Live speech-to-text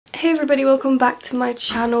Hey everybody, welcome back to my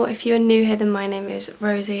channel. If you are new here, then my name is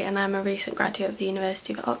Rosie and I'm a recent graduate of the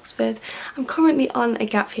University of Oxford. I'm currently on a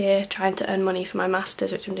gap year trying to earn money for my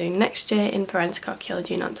masters, which I'm doing next year in forensic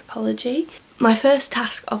archaeology and anthropology. My first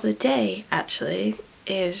task of the day actually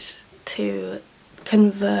is to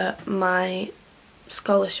convert my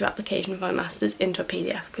scholarship application for my masters into a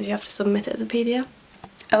PDF because you have to submit it as a PDF.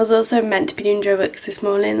 I was also meant to be doing drill works this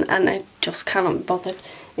morning and I just cannot be bothered.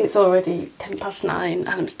 It's already 9:10 and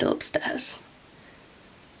I'm still upstairs.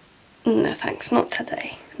 No thanks, not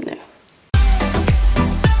today, no.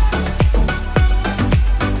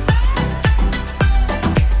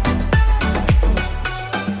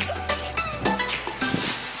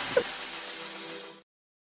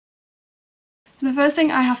 So the first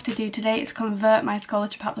thing I have to do today is convert my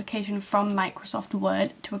scholarship application from Microsoft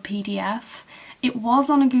Word to a PDF. It was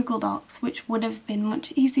on a Google Docs, which would have been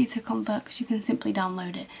much easier to convert because you can simply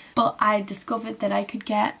download it. But I discovered that I could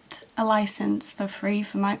get a license for free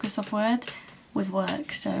for Microsoft Word with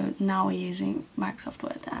work, so now we're using Microsoft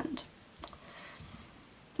Word and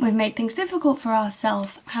we've made things difficult for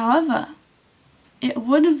ourselves. However, it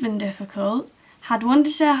would have been difficult had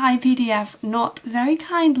Wondershare HiPDF not very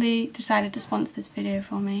kindly decided to sponsor this video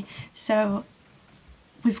for me. So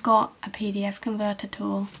we've got a PDF converter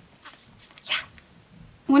tool.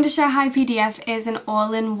 Wondershare HiPDF is an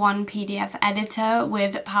all-in-one PDF editor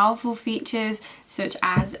with powerful features such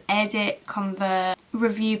as edit, convert,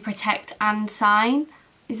 review, protect and sign.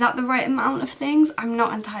 Is that the right amount of things? I'm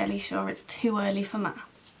not entirely sure, it's too early for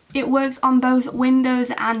maths. It works on both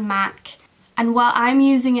Windows and Mac, and while I'm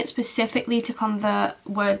using it specifically to convert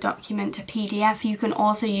Word document to PDF, you can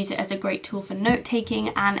also use it as a great tool for note-taking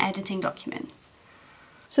and editing documents.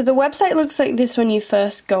 So the website looks like this when you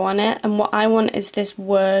first go on it, and what I want is this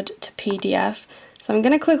Word to PDF. So I'm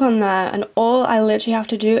going to click on there, and all I literally have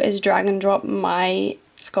to do is drag and drop my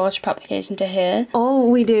scholarship application to here. All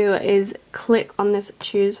we do is click on this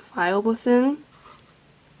choose file button,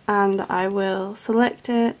 and I will select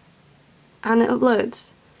it, and it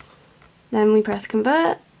uploads. Then we press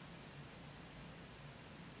convert,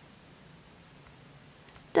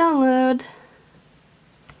 download.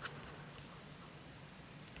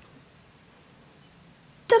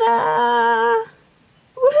 Ta-da!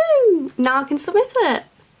 Woohoo! Now I can submit it!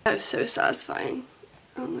 That was so satisfying.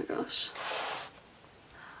 Oh my gosh.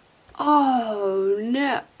 Oh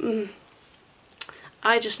no.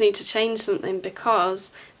 I just need to change something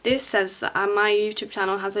because this says that my YouTube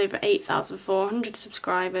channel has over 8,400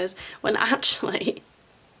 subscribers when actually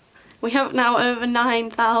we have now over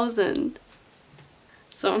 9,000.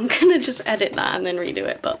 So I'm gonna just edit that and then redo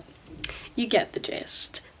it, but you get the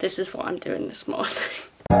gist. This is what I'm doing this morning.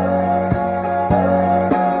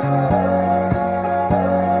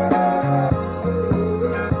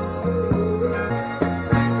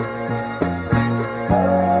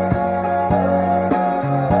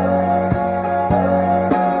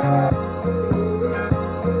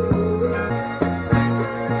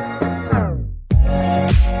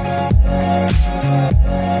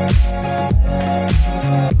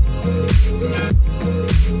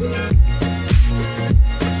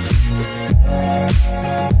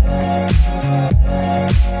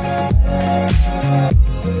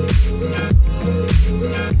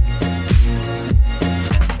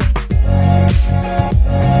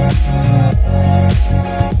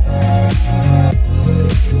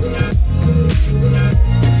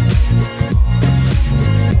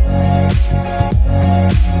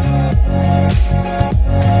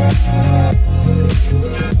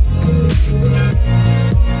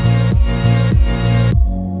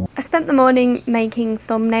 The morning making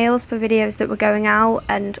thumbnails for videos that were going out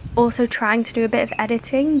and also trying to do a bit of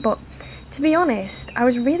editing, but to be honest I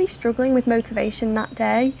was really struggling with motivation that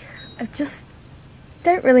day. I just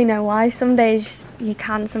don't really know why. Some days you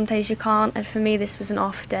can, some days you can't, and for me this was an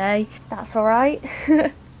off day. That's alright.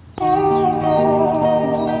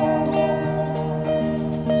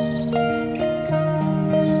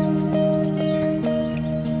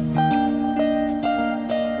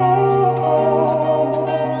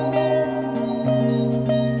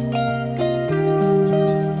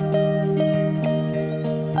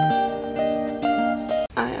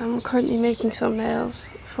 Currently making thumbnails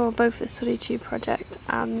for both the StudyTube project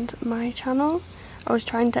and my channel. I was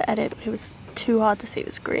trying to edit but it was too hard to see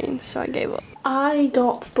the screen, so I gave up. I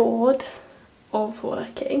got bored of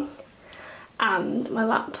working and my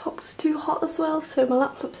laptop was too hot as well, so my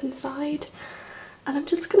laptop's inside and I'm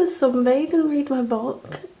just gonna sunbathe and read my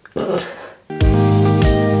book.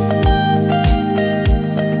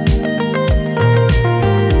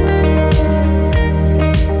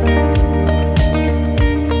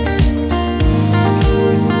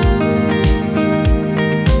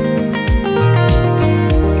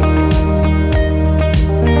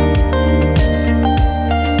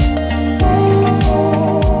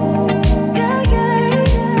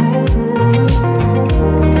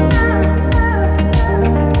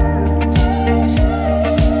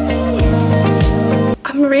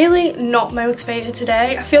 not motivated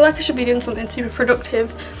today. I feel like I should be doing something super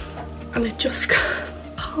productive and I just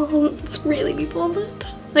can't really be bothered.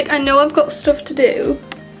 Like, I know I've got stuff to do,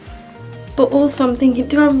 but also I'm thinking,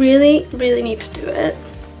 do I really need to do it?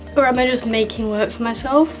 Or am I just making work for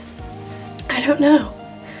myself? I don't know.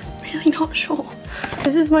 Really not sure.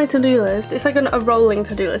 This is my to-do list. It's like a rolling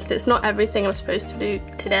to-do list. It's not everything I'm supposed to do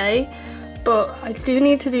today, but I do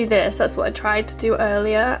need to do this. That's what I tried to do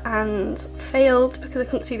earlier and failed because I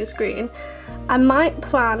couldn't see the screen. I might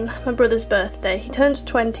plan my brother's birthday. He turns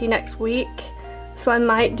 20 next week, so I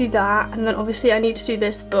might do that, and then obviously I need to do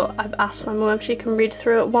this, but I've asked my mum if she can read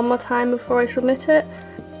through it one more time before I submit it.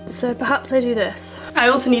 So perhaps I do this. I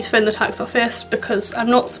also need to phone the tax office because I'm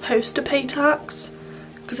not supposed to pay tax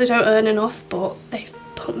because I don't earn enough, but they've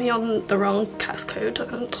put me on the wrong tax code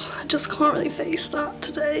and I just can't really face that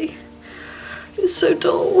today. It's so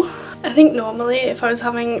dull. I think normally if I was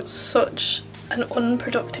having such an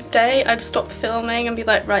unproductive day, I'd stop filming and be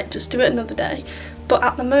like, right, just do it another day. But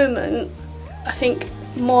at the moment, I think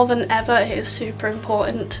more than ever it is super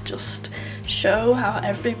important to just show how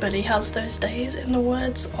everybody has those days. In the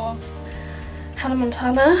words of Hannah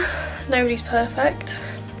Montana, nobody's perfect.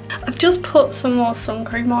 I've just put some more sun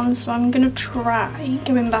cream on, so I'm gonna try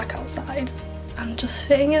going back outside and just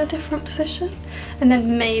sitting in a different position, and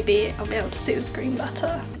then maybe I'll be able to see the screen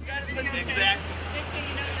better.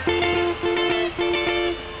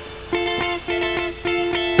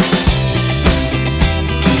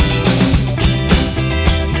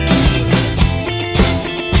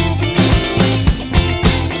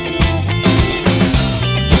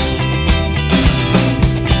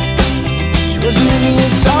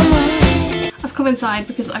 I've come inside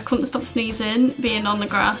because I couldn't stop sneezing, being on the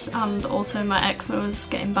grass, and also my eczema was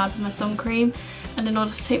getting bad with my sun cream, and in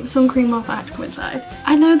order to take the sun cream off I had to come inside.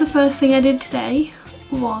 I know the first thing I did today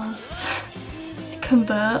was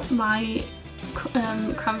convert my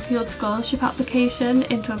Cranfield scholarship application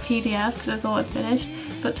into a PDF because I thought I'd finished,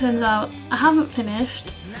 but turns out I haven't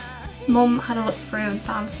finished. Mum had a look through and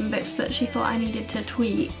found some bits that she thought I needed to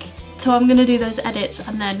tweak. So I'm going to do those edits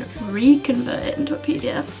and then reconvert it into a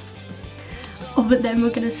PDF. Oh, but then we're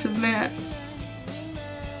going to submit.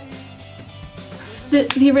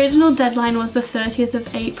 The original deadline was the 30th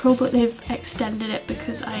of April, but they've extended it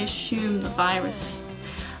because I assume the virus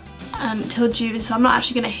till June, so I'm not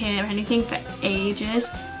actually going to hear anything for ages.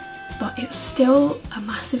 But it's still a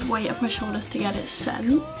massive weight off my shoulders to get it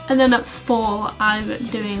sent. And then at 4 I'm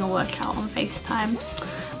doing a workout on FaceTime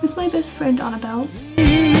with my best friend Annabelle.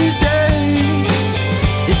 These days,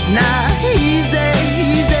 it's not easy.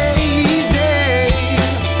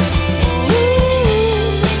 Ooh,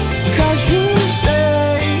 'cause you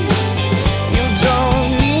say you don't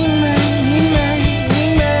need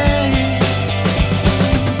me.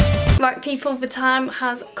 Right people, the time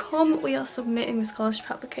has come. We are submitting the scholarship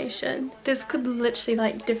application. This could literally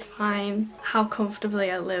like define how comfortably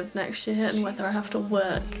I live next year and whether I have to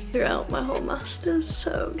work throughout my whole masters,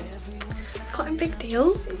 so it's quite a big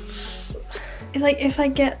deal. Like, if I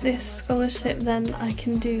get this scholarship, then I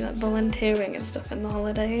can do like volunteering and stuff in the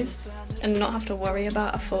holidays and not have to worry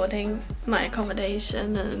about affording my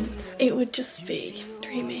accommodation, and it would just be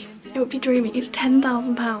dreamy. It would be dreamy. It's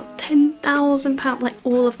 £10,000. £10,000, like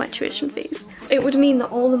all of my tuition fees. It would mean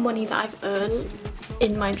that all the money that I've earned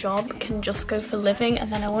in my job can just go for living, and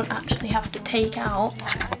then I won't actually have to take out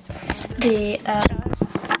the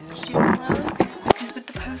student loan, because with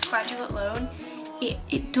the postgraduate loan,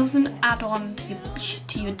 it doesn't add on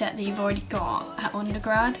to your debt that you've already got at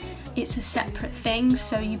undergrad. It's a separate thing,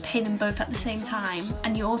 so you pay them both at the same time,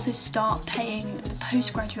 and you also start paying the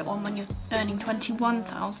postgraduate one when you're earning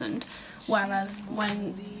 21,000, whereas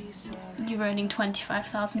when you're earning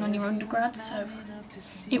 25,000 on your undergrad, so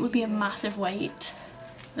it would be a massive weight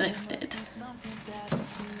lifted.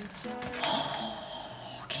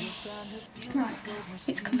 Okay, right,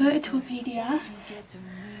 it's converted to a PDF.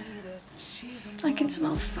 I can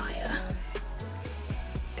smell fire.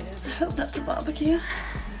 I hope that's a barbecue.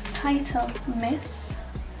 Title, Miss.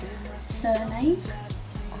 Surname,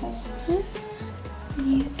 Courses,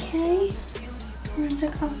 UK.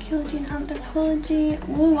 Forensic Archaeology and Anthropology.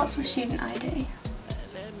 Ooh, what's my student ID?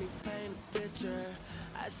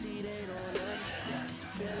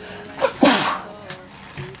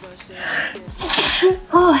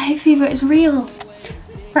 Oh, hay fever is real.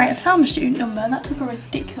 Right, I found my student number. That took a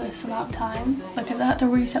ridiculous amount of time because I had to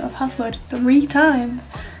reset my password 3 times.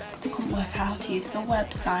 I couldn't work out how to use the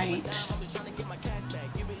website.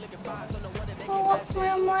 Oh, what's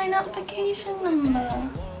my online application number?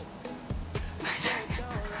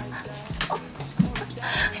 I'm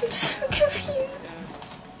so confused.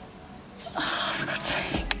 Oh, for God's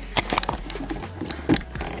sake.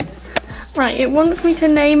 Right, it wants me to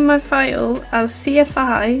name my file as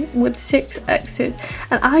CFI with 6 X's,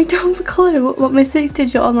 and I don't have a clue what my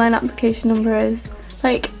 6-digit online application number is.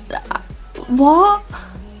 Like, what?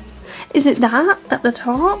 Is it that at the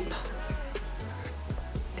top?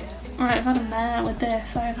 Right, I've had a mare with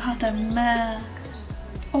this. I've had a mare.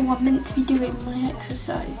 Oh, I'm meant to be doing my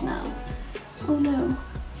exercise now. Oh no.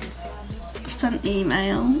 I've sent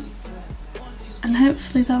email. And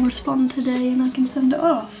hopefully they'll respond today and I can send it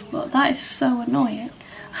off. But that is so annoying.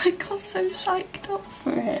 I got so psyched up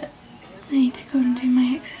for it. I need to go and do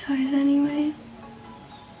my exercise anyway.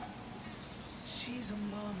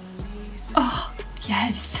 Oh,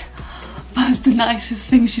 yes. That was the nicest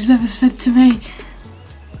thing she's ever said to me.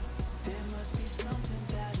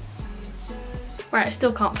 Right, I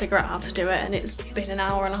still can't figure out how to do it and it's been an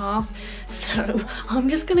hour and a half. So I'm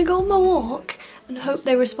just gonna go on my walk and hope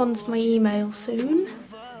they respond to my email soon.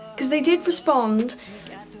 Because they did respond,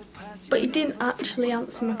 but he didn't actually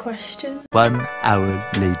answer my question. 1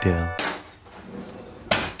 hour later.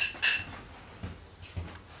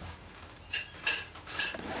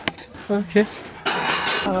 Okay.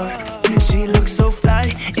 She looks so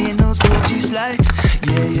fly in those Gucci slides.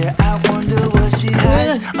 Yeah, yeah, I wonder what she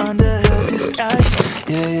hides under her disguise.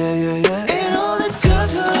 Yeah, yeah, yeah, yeah. And all the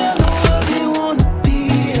girls around the world, they wanna be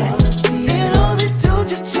her. And all the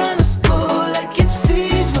dudes are trying to score like it's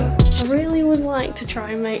fever. I really would like to try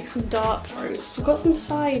and make some dark fruits. I've got some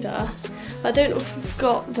cider. I don't know if we've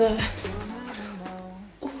got the...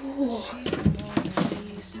 Oh.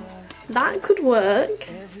 That could work.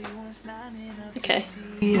 Okay.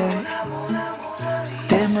 Yeah.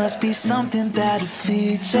 There must be something about her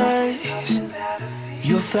features.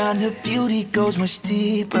 You'll find her beauty goes much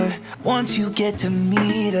deeper once you get to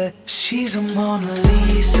meet her. She's a Mona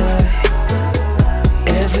Lisa.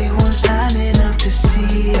 Everyone's lining up to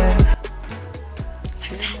see her.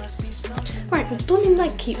 Right, my blooming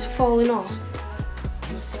leg keeps falling off.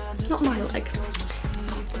 Not my leg.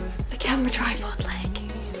 The camera tripod leg.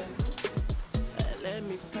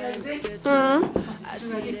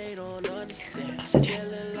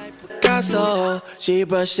 So she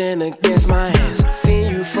brushing against my hands.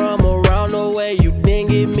 Seen you from around the way. You didn't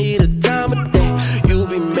give me the time of day. You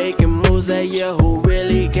be making moves that yeah, who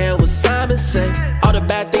really care what Simon say? All the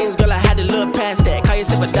bad things, girl, I had to look past that. Call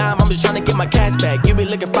yourself a dime, I'm just trying to get my cash back. You be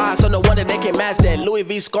looking fine, so no wonder they can't match that. Louis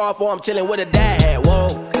V scarf, or I'm chilling with a dad hat. Whoa,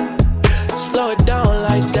 slow it down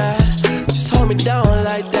like that. Just hold me down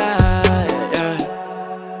like that.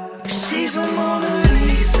 Yeah. She's a Mona